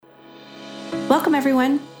Welcome,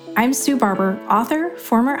 everyone. I'm Sue Barber, author,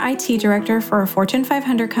 former IT director for a Fortune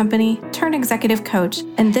 500 company, turned executive coach,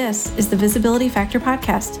 and this is the Visibility Factor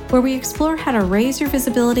podcast, where we explore how to raise your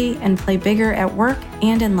visibility and play bigger at work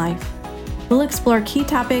and in life. We'll explore key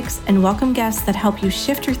topics and welcome guests that help you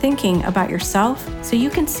shift your thinking about yourself so you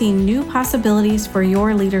can see new possibilities for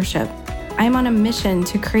your leadership. I'm on a mission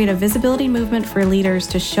to create a visibility movement for leaders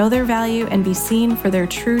to show their value and be seen for their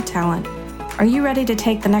true talent. Are you ready to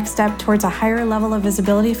take the next step towards a higher level of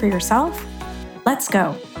visibility for yourself? Let's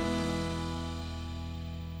go.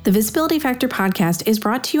 The Visibility Factor podcast is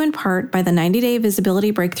brought to you in part by the 90-Day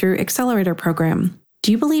Visibility Breakthrough Accelerator Program.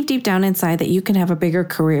 Do you believe deep down inside that you can have a bigger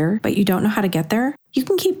career, but you don't know how to get there? You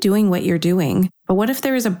can keep doing what you're doing, but what if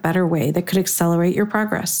there is a better way that could accelerate your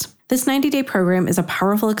progress? This 90-day program is a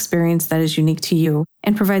powerful experience that is unique to you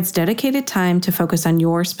and provides dedicated time to focus on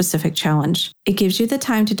your specific challenge. It gives you the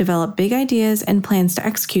time to develop big ideas and plans to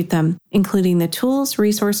execute them, including the tools,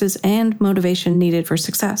 resources, and motivation needed for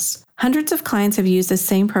success. Hundreds of clients have used this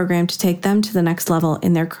same program to take them to the next level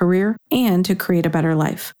in their career and to create a better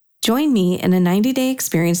life. Join me in a 90-day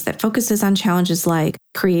experience that focuses on challenges like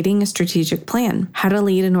creating a strategic plan, how to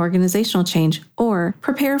lead an organizational change, or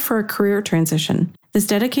prepare for a career transition. This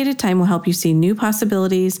dedicated time will help you see new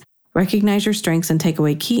possibilities, recognize your strengths, and take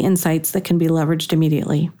away key insights that can be leveraged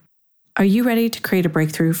immediately. Are you ready to create a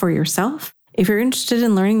breakthrough for yourself? If you're interested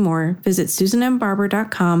in learning more, visit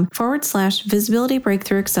susanmbarber.com/visibility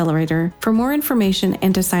breakthrough accelerator for more information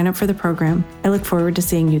and to sign up for the program. I look forward to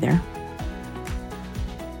seeing you there.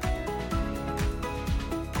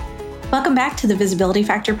 Welcome back to the Visibility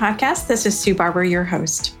Factor podcast. This is Sue Barber, your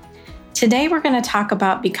host. Today, we're going to talk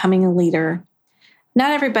about becoming a leader.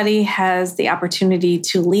 Not everybody has the opportunity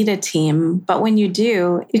to lead a team, but when you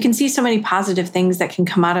do, you can see so many positive things that can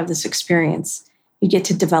come out of this experience. You get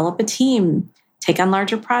to develop a team, take on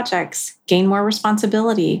larger projects, gain more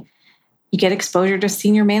responsibility. You get exposure to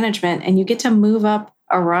senior management, and you get to move up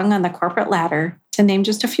a rung on the corporate ladder, to name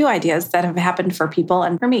just a few ideas that have happened for people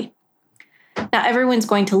and for me. Now, everyone's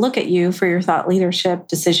going to look at you for your thought leadership,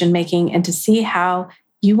 decision-making, and to see how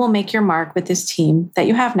you will make your mark with this team that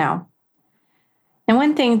you have now. And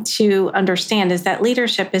one thing to understand is that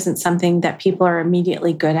leadership isn't something that people are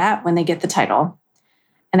immediately good at when they get the title.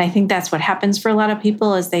 And I think that's what happens for a lot of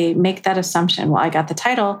people is they make that assumption, well, I got the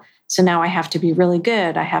title, so now I have to be really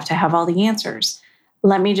good. I have to have all the answers.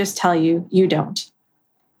 Let me just tell you, you don't.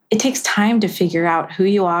 It takes time to figure out who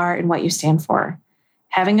you are and what you stand for.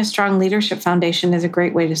 Having a strong leadership foundation is a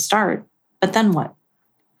great way to start, but then what?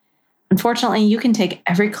 Unfortunately, you can take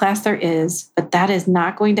every class there is, but that is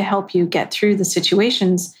not going to help you get through the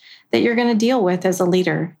situations that you're going to deal with as a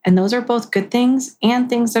leader. And those are both good things and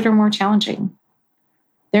things that are more challenging.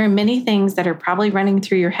 There are many things that are probably running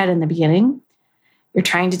through your head in the beginning. You're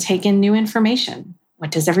trying to take in new information.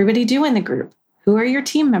 What does everybody do in the group? Who are your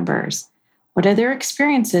team members? What are their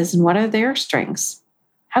experiences and what are their strengths?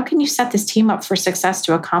 How can you set this team up for success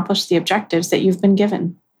to accomplish the objectives that you've been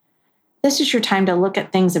given? This is your time to look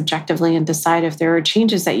at things objectively and decide if there are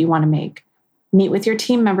changes that you want to make. Meet with your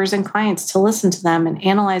team members and clients to listen to them and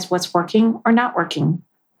analyze what's working or not working.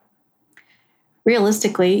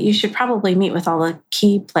 Realistically, you should probably meet with all the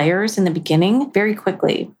key players in the beginning very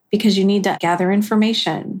quickly because you need to gather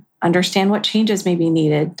information, understand what changes may be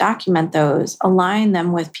needed, document those, align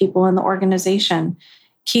them with people in the organization,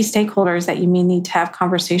 key stakeholders that you may need to have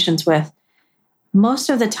conversations with. Most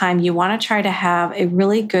of the time, you want to try to have a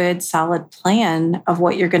really good, solid plan of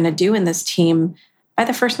what you're going to do in this team by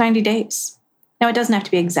the first 90 days. Now, it doesn't have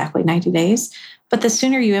to be exactly 90 days, but the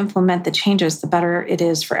sooner you implement the changes, the better it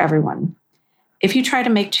is for everyone. If you try to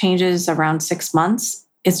make changes around 6 months,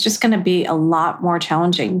 it's just going to be a lot more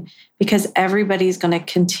challenging because everybody's going to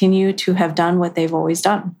continue to have done what they've always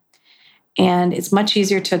done. And it's much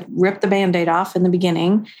easier to rip the Band-Aid off in the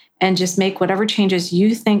beginning and just make whatever changes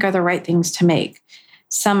you think are the right things to make.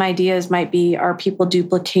 Some ideas might be, are people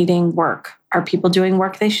duplicating work? Are people doing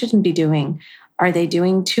work they shouldn't be doing? Are they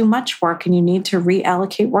doing too much work and you need to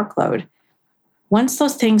reallocate workload? Once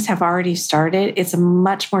those things have already started, it's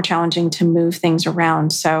much more challenging to move things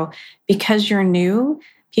around. So because you're new,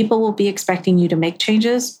 people will be expecting you to make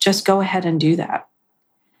changes. Just go ahead and do that.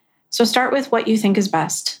 So start with what you think is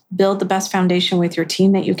best. Build the best foundation with your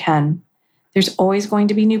team that you can. There's always going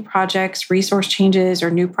to be new projects, resource changes,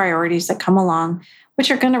 or new priorities that come along,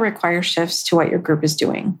 which are going to require shifts to what your group is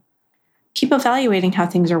doing. Keep evaluating how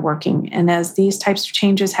things are working. And as these types of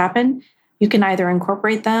changes happen, you can either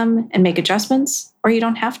incorporate them and make adjustments, or you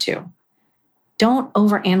don't have to. Don't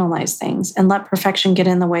overanalyze things and let perfection get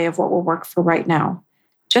in the way of what will work for right now.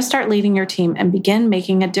 Just start leading your team and begin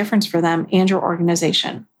making a difference for them and your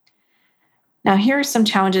organization. Now, here are some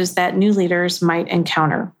challenges that new leaders might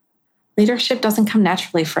encounter. Leadership doesn't come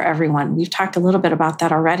naturally for everyone. We've talked a little bit about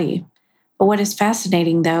that already. But what is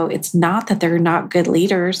fascinating, though, it's not that they're not good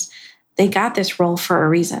leaders. They got this role for a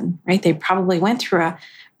reason, right? They probably went through a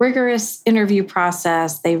rigorous interview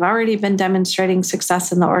process. They've already been demonstrating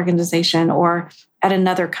success in the organization or at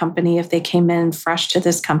another company if they came in fresh to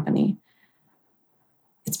this company.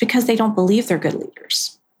 It's because they don't believe they're good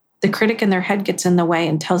leaders. The critic in their head gets in the way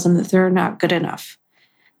and tells them that they're not good enough.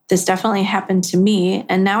 This definitely happened to me,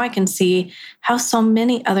 and now I can see how so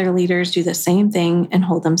many other leaders do the same thing and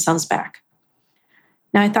hold themselves back.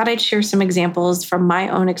 Now, I thought I'd share some examples from my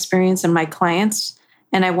own experience and my clients,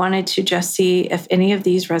 and I wanted to just see if any of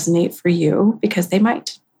these resonate for you, because they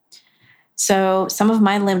might. So some of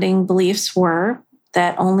my limiting beliefs were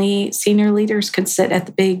that only senior leaders could sit at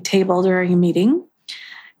the big table during a meeting.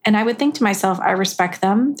 And I would think to myself, I respect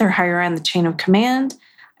them. They're higher on the chain of command.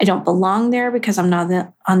 I don't belong there because I'm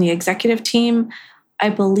not on the executive team. I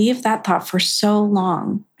believed that thought for so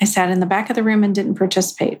long. I sat in the back of the room and didn't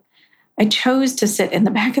participate. I chose to sit in the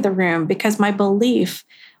back of the room because my belief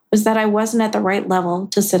was that I wasn't at the right level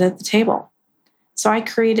to sit at the table. So I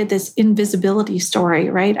created this invisibility story,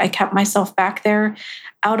 right? I kept myself back there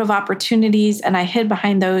out of opportunities, and I hid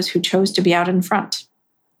behind those who chose to be out in front.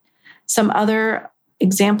 Some other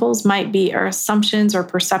examples might be our assumptions or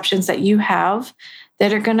perceptions that you have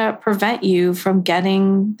that are going to prevent you from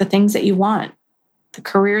getting the things that you want, the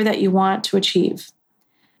career that you want to achieve.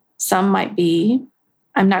 Some might be,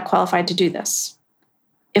 I'm not qualified to do this.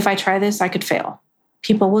 If I try this, I could fail.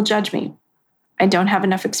 People will judge me. I don't have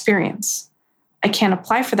enough experience. I can't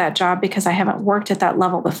apply for that job because I haven't worked at that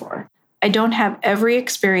level before. I don't have every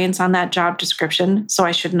experience on that job description, so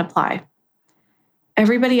I shouldn't apply.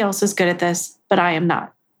 Everybody else is good at this, but I am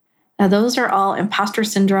not. Now, those are all imposter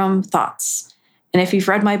syndrome thoughts. And if you've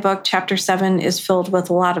read my book, Chapter 7 is filled with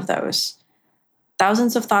a lot of those.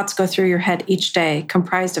 Thousands of thoughts go through your head each day,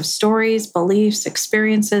 comprised of stories, beliefs,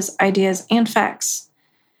 experiences, ideas, and facts.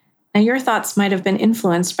 Now, your thoughts might have been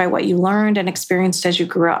influenced by what you learned and experienced as you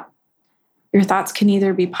grew up. Your thoughts can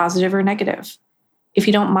either be positive or negative. If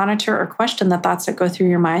you don't monitor or question the thoughts that go through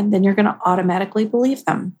your mind, then you're going to automatically believe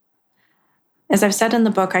them. As I've said in the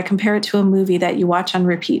book, I compare it to a movie that you watch on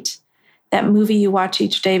repeat. That movie you watch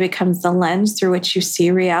each day becomes the lens through which you see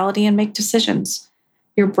reality and make decisions.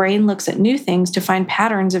 Your brain looks at new things to find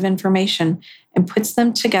patterns of information and puts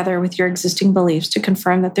them together with your existing beliefs to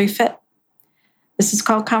confirm that they fit. This is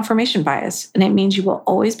called confirmation bias, and it means you will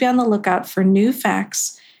always be on the lookout for new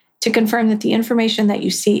facts to confirm that the information that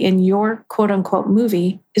you see in your quote-unquote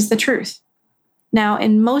movie is the truth. Now,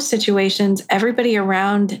 in most situations, everybody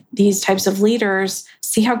around these types of leaders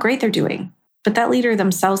see how great they're doing, but that leader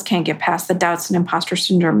themselves can't get past the doubts and imposter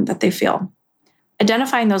syndrome that they feel.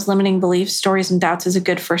 Identifying those limiting beliefs, stories, and doubts is a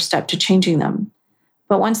good first step to changing them.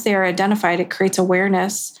 But once they are identified, it creates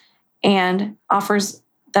awareness and offers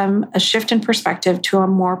them a shift in perspective to a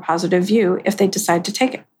more positive view if they decide to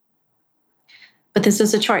take it. But this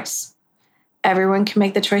is a choice. Everyone can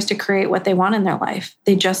make the choice to create what they want in their life.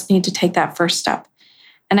 They just need to take that first step.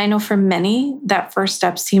 And I know for many, that first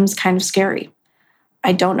step seems kind of scary.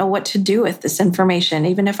 I don't know what to do with this information.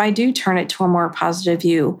 Even if I do turn it to a more positive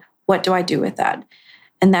view, what do I do with that?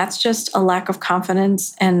 And that's just a lack of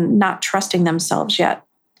confidence and not trusting themselves yet.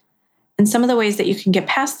 And some of the ways that you can get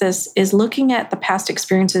past this is looking at the past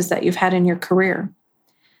experiences that you've had in your career.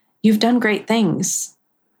 You've done great things.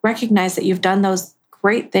 Recognize that you've done those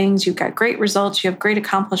great things. You've got great results. You have great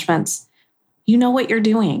accomplishments. You know what you're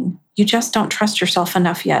doing. You just don't trust yourself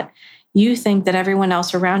enough yet. You think that everyone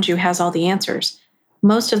else around you has all the answers.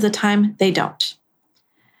 Most of the time, they don't.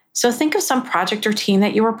 So think of some project or team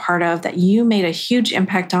that you were part of that you made a huge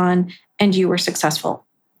impact on and you were successful.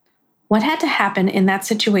 What had to happen in that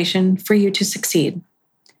situation for you to succeed?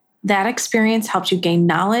 That experience helped you gain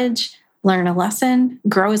knowledge, learn a lesson,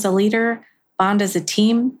 grow as a leader, bond as a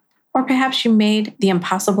team, or perhaps you made the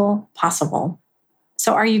impossible possible.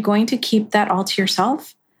 So are you going to keep that all to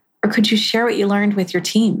yourself? Or could you share what you learned with your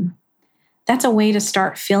team? That's a way to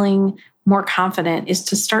start feeling more confident, is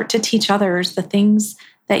to start to teach others the things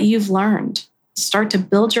that you've learned. Start to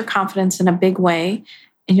build your confidence in a big way,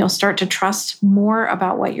 and you'll start to trust more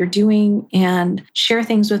about what you're doing and share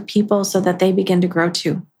things with people so that they begin to grow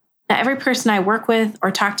too. Now, every person I work with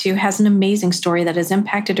or talk to has an amazing story that has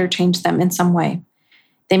impacted or changed them in some way.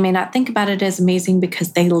 They may not think about it as amazing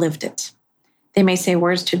because they lived it. They may say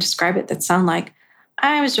words to describe it that sound like,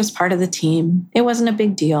 I was just part of the team. It wasn't a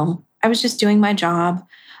big deal. I was just doing my job.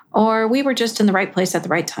 Or we were just in the right place at the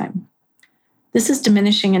right time. This is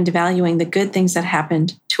diminishing and devaluing the good things that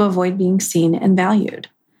happened to avoid being seen and valued.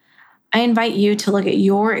 I invite you to look at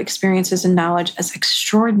your experiences and knowledge as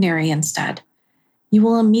extraordinary instead. You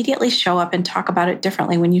will immediately show up and talk about it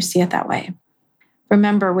differently when you see it that way.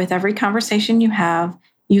 Remember, with every conversation you have,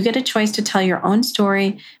 you get a choice to tell your own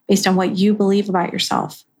story based on what you believe about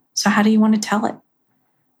yourself. So how do you want to tell it?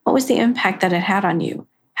 What was the impact that it had on you?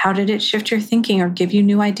 How did it shift your thinking or give you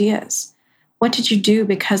new ideas? What did you do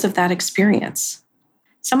because of that experience?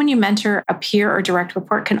 Someone you mentor, a peer, or direct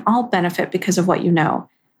report can all benefit because of what you know.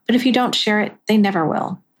 But if you don't share it, they never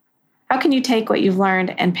will. How can you take what you've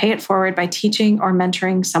learned and pay it forward by teaching or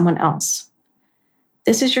mentoring someone else?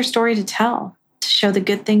 This is your story to tell, to show the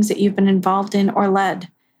good things that you've been involved in or led.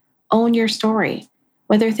 Own your story.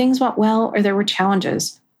 Whether things went well or there were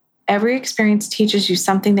challenges, every experience teaches you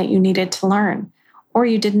something that you needed to learn or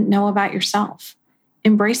you didn't know about yourself.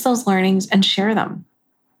 Embrace those learnings and share them.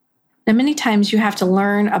 Now, many times you have to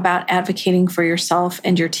learn about advocating for yourself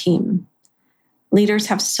and your team. Leaders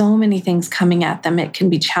have so many things coming at them, it can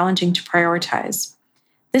be challenging to prioritize.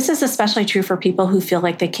 This is especially true for people who feel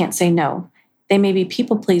like they can't say no. They may be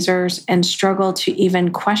people pleasers and struggle to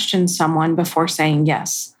even question someone before saying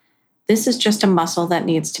yes. This is just a muscle that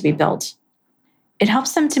needs to be built. It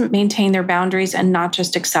helps them to maintain their boundaries and not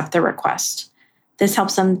just accept the request. This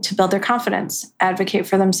helps them to build their confidence, advocate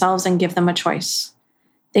for themselves, and give them a choice.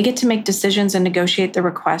 They get to make decisions and negotiate the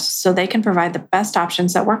requests so they can provide the best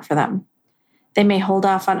options that work for them. They may hold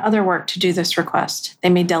off on other work to do this request. They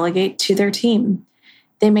may delegate to their team.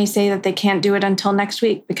 They may say that they can't do it until next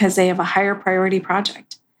week because they have a higher priority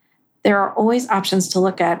project. There are always options to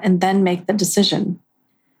look at and then make the decision.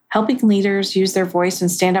 Helping leaders use their voice and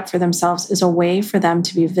stand up for themselves is a way for them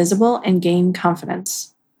to be visible and gain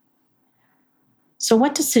confidence. So,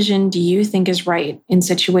 what decision do you think is right in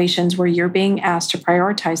situations where you're being asked to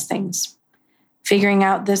prioritize things? Figuring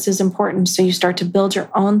out this is important so you start to build your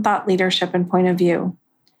own thought leadership and point of view.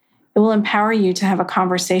 It will empower you to have a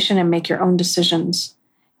conversation and make your own decisions.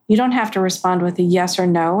 You don't have to respond with a yes or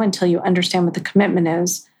no until you understand what the commitment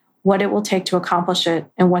is, what it will take to accomplish it,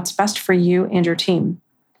 and what's best for you and your team.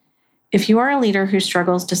 If you are a leader who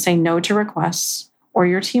struggles to say no to requests, or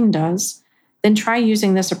your team does, then try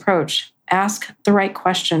using this approach. Ask the right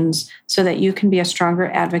questions so that you can be a stronger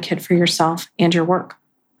advocate for yourself and your work.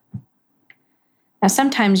 Now,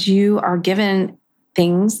 sometimes you are given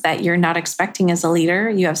things that you're not expecting as a leader.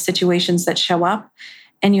 You have situations that show up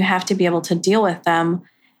and you have to be able to deal with them.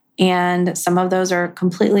 And some of those are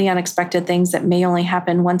completely unexpected things that may only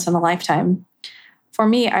happen once in a lifetime. For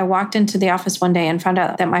me, I walked into the office one day and found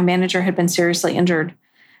out that my manager had been seriously injured.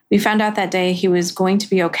 We found out that day he was going to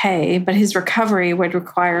be okay, but his recovery would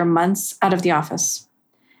require months out of the office.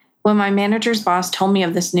 When my manager's boss told me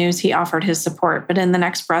of this news, he offered his support, but in the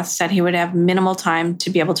next breath said he would have minimal time to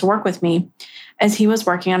be able to work with me as he was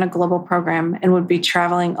working on a global program and would be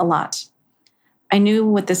traveling a lot. I knew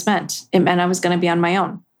what this meant. It meant I was going to be on my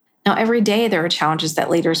own. Now, every day there are challenges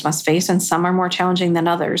that leaders must face, and some are more challenging than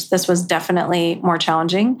others. This was definitely more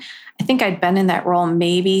challenging. I think I'd been in that role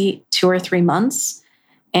maybe 2 or 3 months,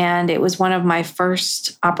 and it was one of my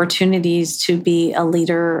first opportunities to be a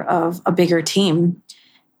leader of a bigger team.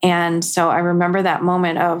 And so I remember that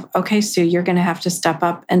moment of, okay, Sue, you're going to have to step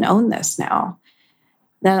up and own this now.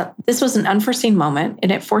 Now, this was an unforeseen moment,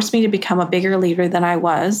 and it forced me to become a bigger leader than I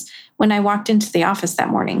was when I walked into the office that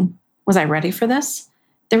morning. Was I ready for this?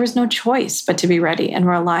 There was no choice but to be ready and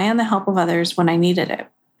rely on the help of others when I needed it.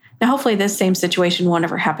 Now, hopefully this same situation won't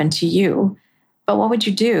ever happen to you, but what would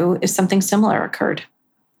you do if something similar occurred?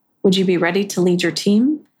 Would you be ready to lead your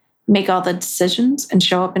team, make all the decisions, and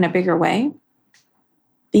show up in a bigger way?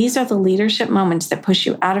 These are the leadership moments that push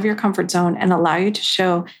you out of your comfort zone and allow you to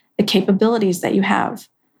show the capabilities that you have.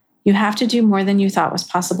 You have to do more than you thought was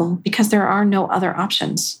possible because there are no other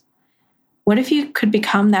options. What if you could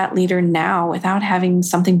become that leader now without having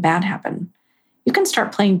something bad happen? You can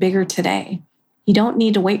start playing bigger today. You don't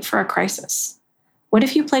need to wait for a crisis. What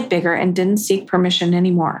if you played bigger and didn't seek permission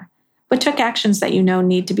anymore, but took actions that you know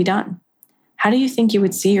need to be done? How do you think you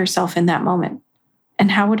would see yourself in that moment?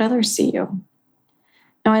 And how would others see you?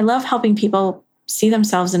 Now, I love helping people see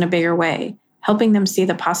themselves in a bigger way, helping them see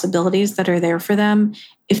the possibilities that are there for them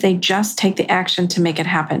if they just take the action to make it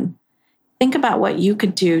happen. Think about what you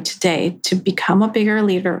could do today to become a bigger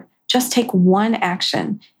leader. Just take one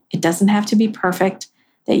action. It doesn't have to be perfect,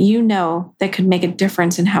 that you know that could make a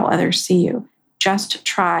difference in how others see you. Just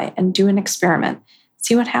try and do an experiment.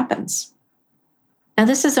 See what happens. Now,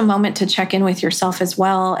 this is a moment to check in with yourself as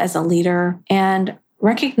well as a leader and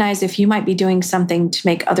recognize if you might be doing something to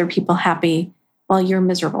make other people happy while you're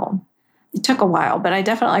miserable. It took a while, but I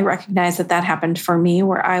definitely recognize that happened for me,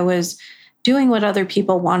 where I was doing what other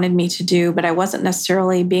people wanted me to do, but I wasn't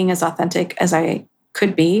necessarily being as authentic as I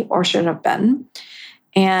could be or should have been.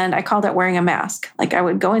 And I called it wearing a mask. Like I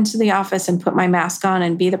would go into the office and put my mask on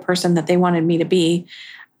and be the person that they wanted me to be.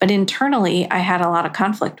 But internally, I had a lot of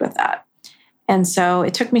conflict with that. And so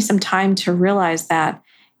it took me some time to realize that.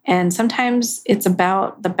 And sometimes it's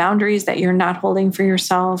about the boundaries that you're not holding for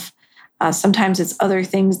yourself. Sometimes it's other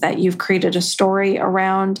things that you've created a story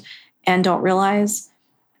around and don't realize.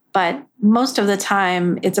 But most of the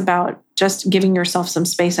time, it's about just giving yourself some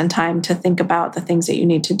space and time to think about the things that you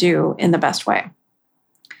need to do in the best way.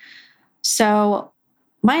 So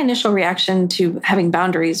my initial reaction to having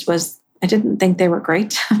boundaries was I didn't think they were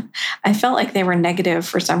great. I felt like they were negative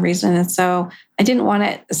for some reason. And so I didn't want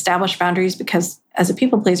to establish boundaries because as a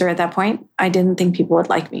people pleaser at that point, I didn't think people would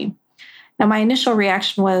like me. Now, my initial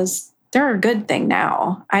reaction was they're a good thing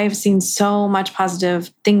now. I've seen so much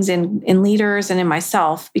positive things in leaders and in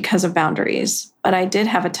myself because of boundaries. But I did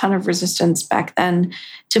have a ton of resistance back then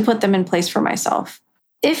to put them in place for myself.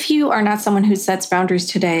 If you are not someone who sets boundaries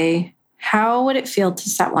today, how would it feel to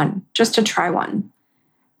set one, just to try one?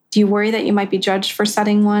 Do you worry that you might be judged for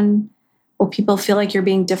setting one? Will people feel like you're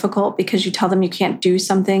being difficult because you tell them you can't do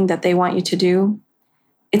something that they want you to do?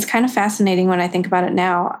 It's kind of fascinating when I think about it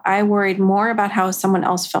now. I worried more about how someone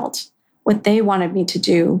else felt, what they wanted me to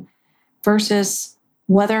do, versus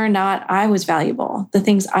whether or not I was valuable, the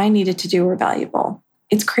things I needed to do were valuable.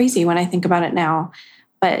 It's crazy when I think about it now,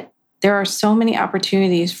 but there are so many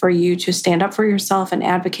opportunities for you to stand up for yourself and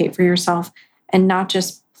advocate for yourself and not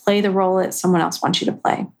just play the role that someone else wants you to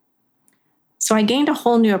play. So I gained a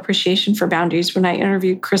whole new appreciation for boundaries when I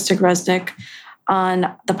interviewed Krista Gresnick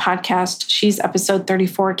on the podcast. She's episode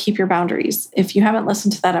 34, Keep Your Boundaries. If you haven't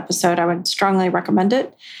listened to that episode, I would strongly recommend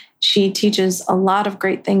it. She teaches a lot of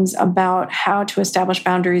great things about how to establish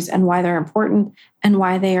boundaries and why they're important and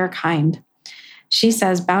why they are kind. She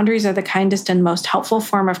says boundaries are the kindest and most helpful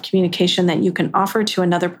form of communication that you can offer to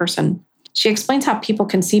another person. She explains how people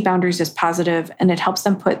can see boundaries as positive and it helps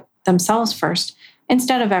them put themselves first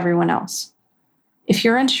instead of everyone else. If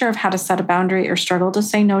you're unsure of how to set a boundary or struggle to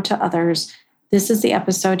say no to others, this is the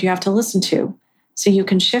episode you have to listen to so you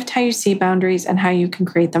can shift how you see boundaries and how you can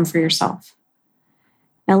create them for yourself.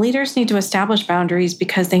 Now, leaders need to establish boundaries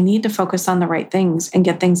because they need to focus on the right things and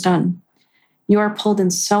get things done. You are pulled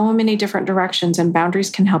in so many different directions, and boundaries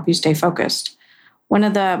can help you stay focused. One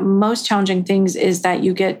of the most challenging things is that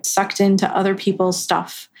you get sucked into other people's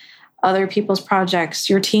stuff, other people's projects,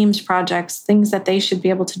 your team's projects, things that they should be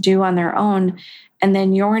able to do on their own, and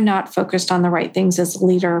then you're not focused on the right things as a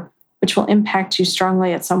leader, which will impact you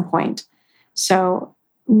strongly at some point. So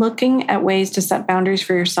looking at ways to set boundaries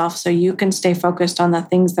for yourself so you can stay focused on the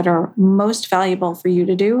things that are most valuable for you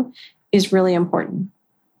to do is really important.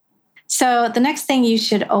 So the next thing you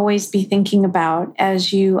should always be thinking about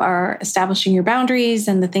as you are establishing your boundaries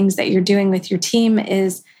and the things that you're doing with your team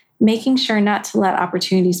is making sure not to let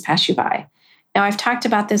opportunities pass you by. Now, I've talked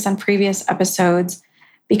about this on previous episodes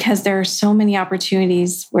because there are so many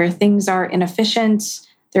opportunities where things are inefficient.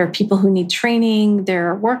 There are people who need training,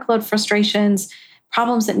 there are workload frustrations,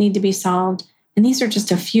 problems that need to be solved. And these are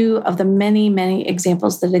just a few of the many, many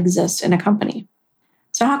examples that exist in a company.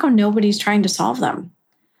 So how come nobody's trying to solve them?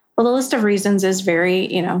 Well, the list of reasons is very,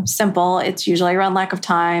 simple. It's usually around lack of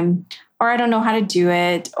time, or I don't know how to do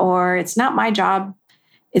it, or it's not my job.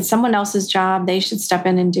 It's someone else's job. They should step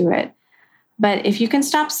in and do it. But if you can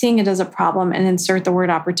stop seeing it as a problem and insert the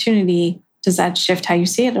word opportunity, does that shift how you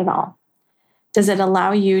see it at all? Does it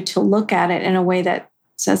allow you to look at it in a way that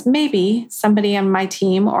says, maybe somebody on my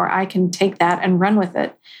team or I can take that and run with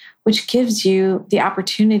it, which gives you the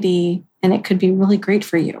opportunity, and it could be really great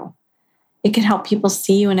for you. It can help people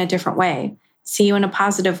see you in a different way, see you in a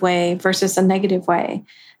positive way versus a negative way.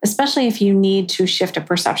 Especially if you need to shift a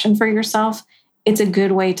perception for yourself, it's a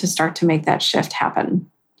good way to start to make that shift happen.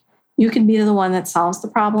 You can be the one that solves the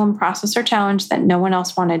problem, process, or challenge that no one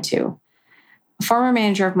else wanted to. A former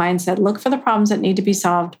manager of mine said, look for the problems that need to be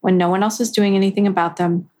solved when no one else is doing anything about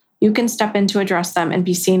them. You can step in to address them and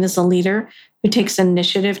be seen as a leader who takes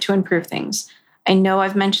initiative to improve things. I know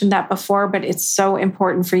I've mentioned that before, but it's so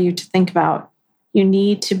important for you to think about. You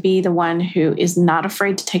need to be the one who is not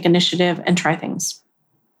afraid to take initiative and try things.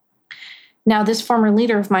 Now, this former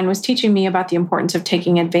leader of mine was teaching me about the importance of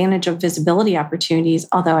taking advantage of visibility opportunities,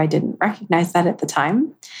 although I didn't recognize that at the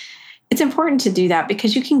time. It's important to do that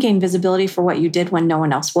because you can gain visibility for what you did when no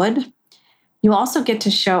one else would. You also get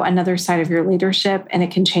to show another side of your leadership, and it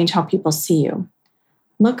can change how people see you.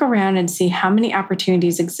 Look around and see how many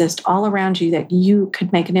opportunities exist all around you that you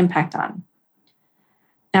could make an impact on.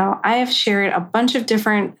 Now, I have shared a bunch of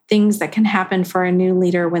different things that can happen for a new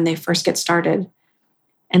leader when they first get started.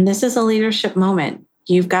 And this is a leadership moment.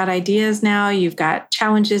 You've got ideas now, you've got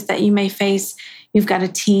challenges that you may face, you've got a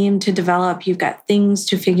team to develop, you've got things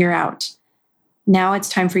to figure out. Now it's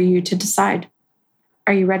time for you to decide.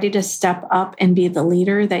 Are you ready to step up and be the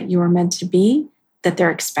leader that you are meant to be, that they're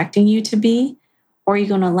expecting you to be? Or are you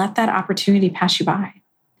going to let that opportunity pass you by?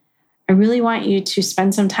 I really want you to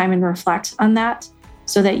spend some time and reflect on that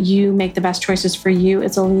so that you make the best choices for you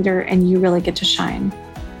as a leader and you really get to shine.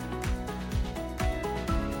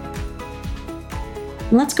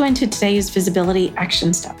 Let's go into today's visibility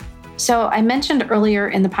action step. So I mentioned earlier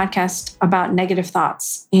in the podcast about negative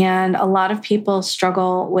thoughts, and a lot of people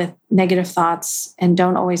struggle with negative thoughts and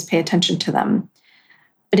don't always pay attention to them.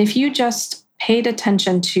 But if you just paid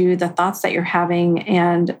attention to the thoughts that you're having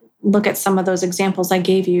and look at some of those examples I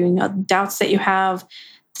gave you, doubts that you have,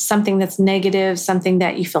 something that's negative, something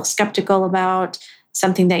that you feel skeptical about,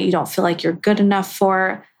 something that you don't feel like you're good enough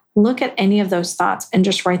for, look at any of those thoughts and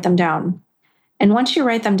just write them down. And once you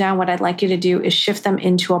write them down, what I'd like you to do is shift them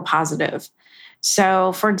into a positive.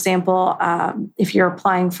 So, for example, if you're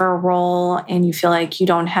applying for a role and you feel like you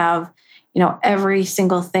don't have, every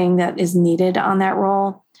single thing that is needed on that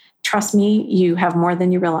role, trust me, you have more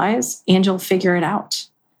than you realize, and you'll figure it out.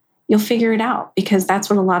 You'll figure it out because that's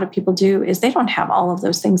what a lot of people do is they don't have all of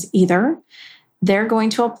those things either. They're going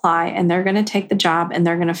to apply and they're going to take the job and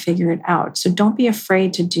they're going to figure it out. So don't be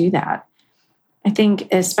afraid to do that. I think,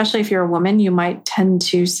 especially if you're a woman, you might tend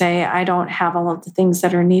to say, I don't have all of the things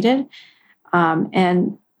that are needed.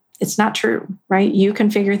 And it's not true, right? You can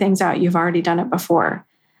figure things out. You've already done it before.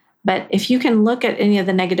 But if you can look at any of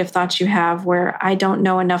the negative thoughts you have where I don't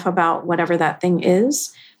know enough about whatever that thing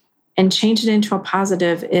is and change it into a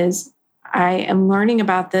positive is, I am learning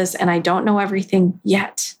about this and I don't know everything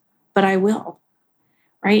yet, but I will,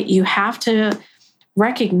 right? You have to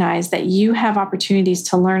recognize that you have opportunities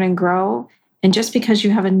to learn and grow. And just because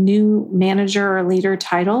you have a new manager or leader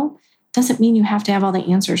title doesn't mean you have to have all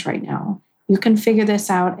the answers right now. You can figure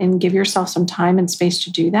this out and give yourself some time and space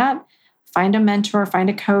to do that. Find a mentor,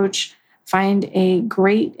 find a coach, find a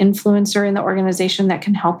great influencer in the organization that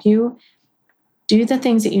can help you. Do the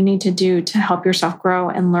things that you need to do to help yourself grow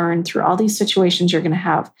and learn through all these situations you're going to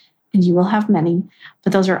have. And you will have many,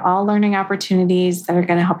 but those are all learning opportunities that are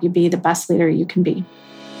going to help you be the best leader you can be.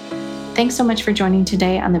 Thanks so much for joining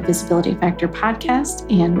today on the Visibility Factor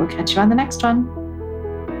podcast, and we'll catch you on the next one.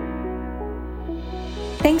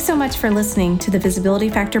 Thanks so much for listening to the Visibility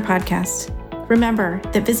Factor podcast. Remember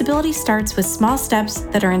that visibility starts with small steps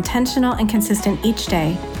that are intentional and consistent each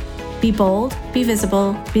day. Be bold, be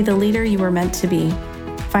visible, be the leader you were meant to be.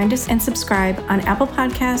 Find us and subscribe on Apple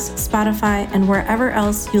Podcasts, Spotify, and wherever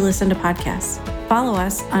else you listen to podcasts. Follow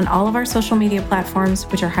us on all of our social media platforms,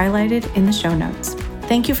 which are highlighted in the show notes.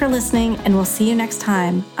 Thank you for listening, and we'll see you next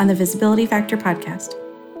time on the Visibility Factor podcast.